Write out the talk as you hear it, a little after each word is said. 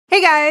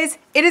Hey guys!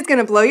 It is going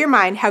to blow your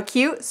mind how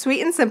cute, sweet,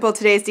 and simple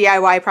today's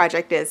DIY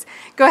project is.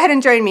 Go ahead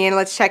and join me and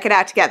let's check it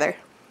out together.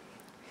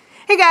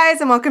 Hey guys,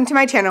 and welcome to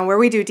my channel where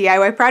we do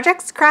DIY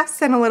projects, crafts,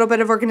 and a little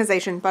bit of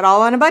organization, but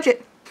all on a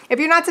budget. If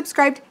you're not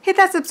subscribed, hit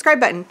that subscribe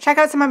button. Check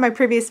out some of my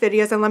previous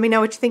videos and let me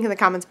know what you think in the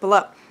comments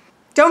below.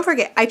 Don't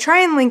forget, I try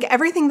and link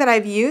everything that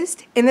I've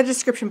used in the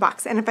description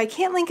box, and if I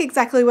can't link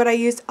exactly what I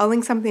used, I'll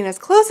link something as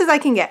close as I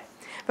can get.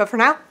 But for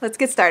now, let's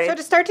get started. So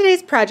to start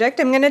today's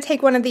project, I'm going to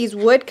take one of these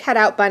wood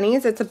cutout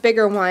bunnies, it's a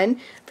bigger one,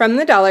 from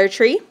the Dollar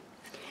Tree,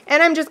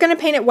 and I'm just going to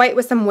paint it white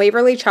with some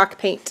Waverly chalk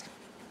paint,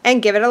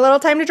 and give it a little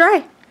time to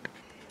dry.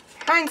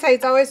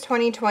 Hindsight's always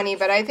 20/20,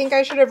 but I think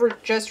I should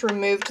have just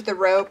removed the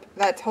rope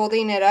that's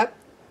holding it up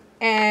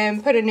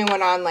and put a new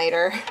one on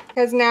later,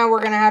 because now we're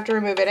going to have to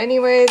remove it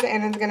anyways,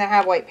 and it's going to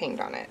have white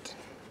paint on it.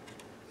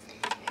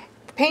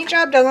 Paint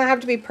job doesn't have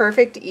to be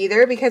perfect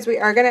either because we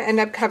are going to end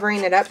up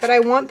covering it up, but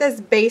I want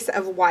this base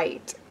of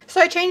white. So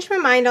I changed my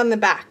mind on the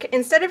back.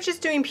 Instead of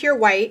just doing pure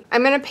white,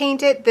 I'm going to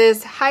paint it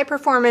this high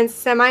performance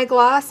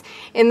semi-gloss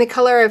in the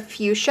color of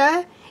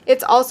fuchsia.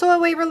 It's also a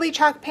Waverly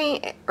chalk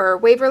paint, or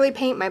Waverly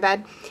paint, my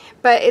bad,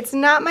 but it's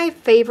not my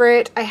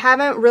favorite. I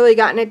haven't really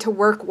gotten it to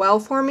work well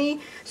for me,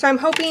 so I'm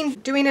hoping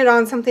doing it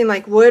on something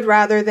like wood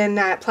rather than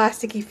that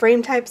plasticky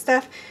frame type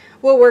stuff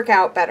will work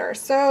out better.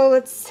 So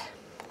let's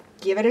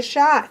give it a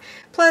shot.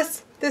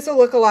 Plus, this will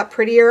look a lot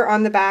prettier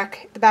on the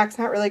back. The back's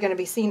not really going to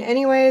be seen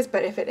anyways,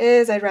 but if it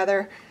is, I'd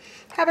rather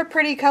have a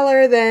pretty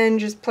color than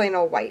just plain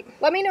old white.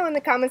 Let me know in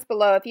the comments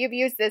below if you've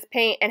used this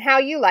paint and how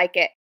you like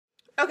it.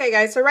 Okay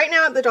guys, so right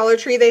now at the Dollar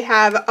Tree they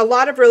have a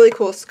lot of really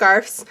cool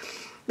scarves.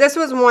 This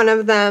was one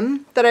of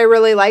them that I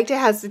really liked. It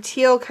has the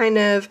teal kind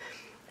of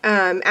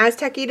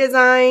Aztec-y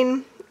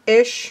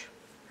design-ish.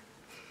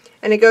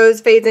 And it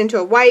fades into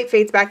a white,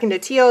 fades back into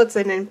teal. It's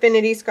an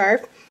infinity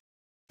scarf.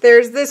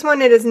 There's this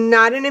one. It is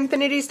not an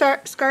infinity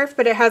scarf,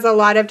 but it has a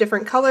lot of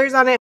different colors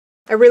on it.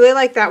 I really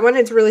like that one.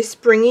 It's really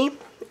springy,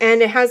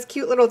 and it has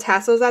cute little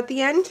tassels at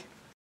the end.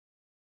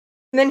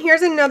 And then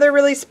here's another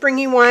really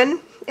springy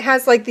one. It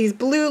has like these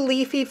blue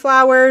leafy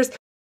flowers,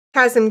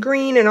 has some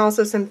green and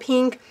also some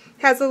pink.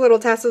 It has the little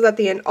tassels at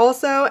the end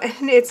also,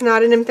 and it's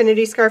not an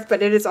infinity scarf,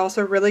 but it is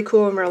also really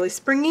cool and really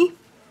springy.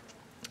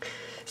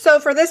 So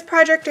for this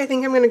project, I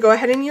think I'm going to go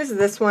ahead and use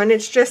this one.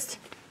 It's just,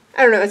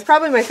 I don't know, it's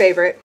probably my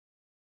favorite.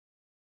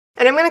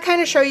 And I'm going to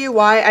kind of show you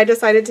why I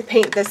decided to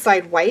paint this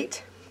side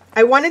white.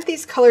 I wanted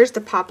these colors to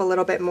pop a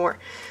little bit more.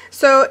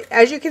 So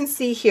as you can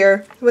see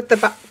here with the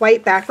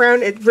white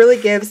background, it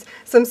really gives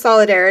some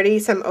solidarity,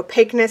 some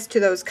opaqueness to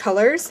those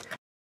colors.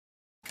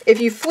 If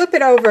you flip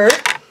it over,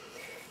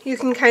 you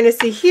can kind of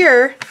see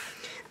here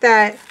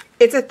that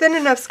it's a thin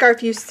enough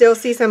scarf you still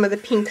see some of the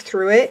pink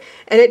through it,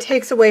 and it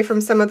takes away from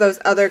some of those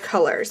other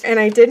colors. And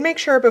I did make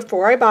sure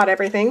before I bought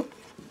everything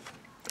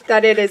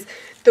that it is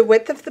the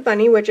width of the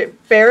bunny, which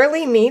it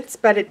barely meets,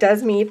 but it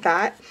does meet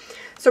that.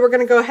 So we're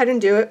going to go ahead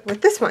and do it with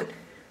this one.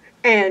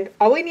 And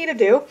all we need to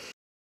do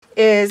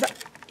is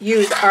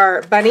use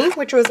our bunny,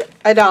 which was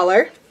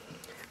 $1,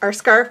 our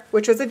scarf,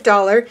 which was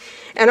 $1,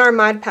 and our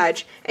Mod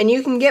Podge. And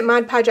you can get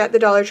Mod Podge at the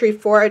Dollar Tree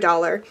for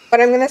 $1. What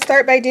I'm going to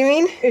start by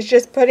doing is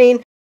just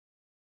putting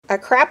a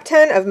crap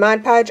ton of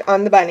Mod Podge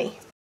on the bunny.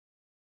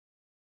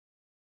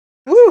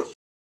 Woo!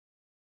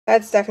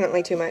 That's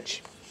definitely too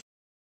much.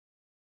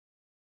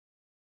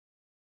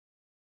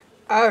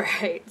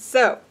 Alright,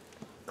 so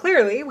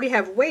clearly we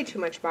have way too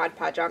much Mod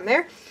Podge on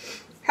there.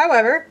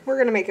 However, we're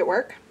going to make it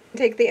work.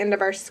 Take the end of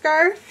our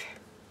scarf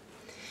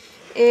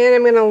and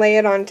I'm going to lay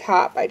it on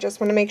top. I just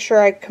want to make sure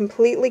I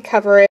completely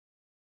cover it.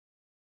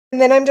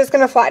 And then I'm just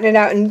going to flatten it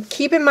out. And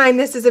keep in mind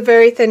this is a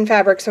very thin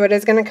fabric, so it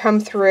is going to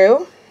come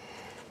through.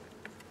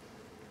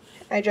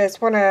 I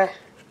just want to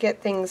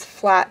get things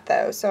flat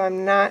though, so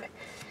I'm not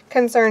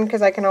concerned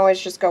because I can always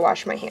just go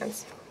wash my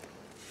hands.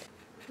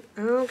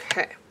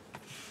 Okay.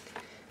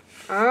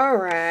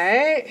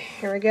 Alright,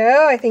 here we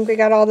go. I think we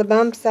got all the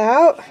bumps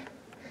out.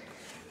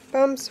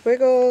 Bumps,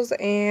 wiggles,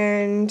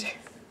 and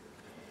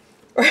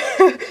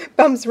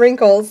bumps,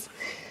 wrinkles.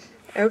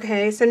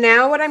 Okay, so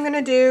now what I'm going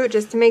to do,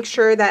 just to make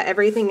sure that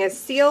everything is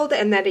sealed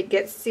and that it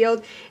gets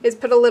sealed, is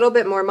put a little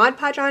bit more Mod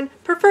Podge on,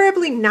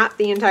 preferably not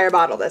the entire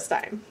bottle this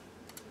time.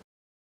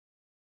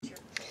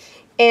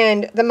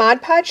 And the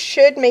Mod Podge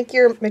should make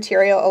your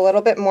material a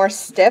little bit more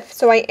stiff,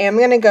 so I am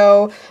going to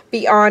go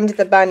beyond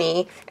the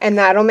bunny, and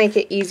that'll make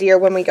it easier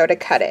when we go to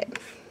cut it.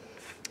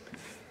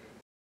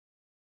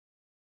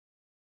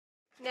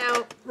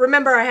 Now,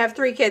 remember I have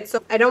 3 kids,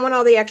 so I don't want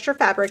all the extra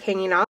fabric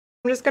hanging off.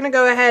 I'm just going to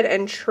go ahead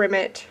and trim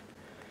it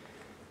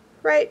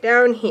right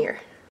down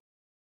here.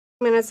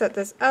 I'm going to set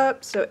this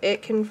up so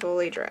it can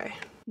fully dry.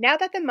 Now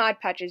that the Mod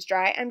Podge is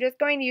dry, I'm just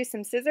going to use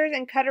some scissors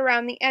and cut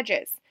around the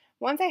edges.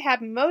 Once I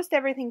have most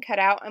everything cut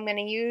out, I'm going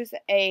to use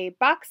a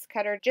box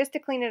cutter just to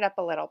clean it up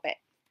a little bit.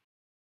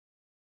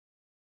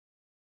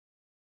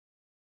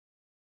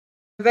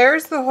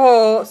 There's the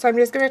hole, so I'm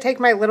just going to take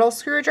my little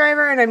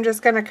screwdriver and I'm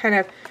just going to kind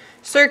of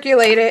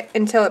circulate it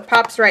until it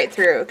pops right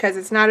through, because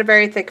it's not a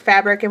very thick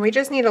fabric and we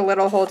just need a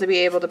little hole to be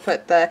able to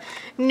put the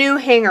new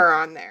hanger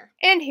on there.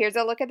 And here's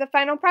a look at the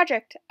final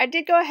project. I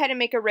did go ahead and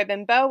make a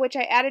ribbon bow, which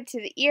I added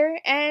to the ear,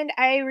 and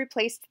I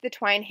replaced the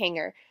twine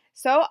hanger.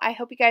 So I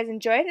hope you guys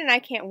enjoyed, and I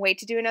can't wait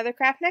to do another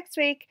craft next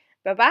week.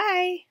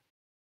 Bye-bye!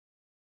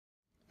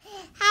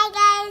 Hi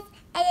guys,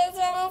 I just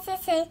wanted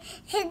to say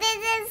hit the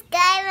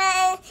subscribe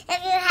button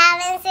if you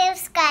haven't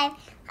subscribed.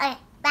 Okay,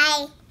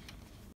 bye.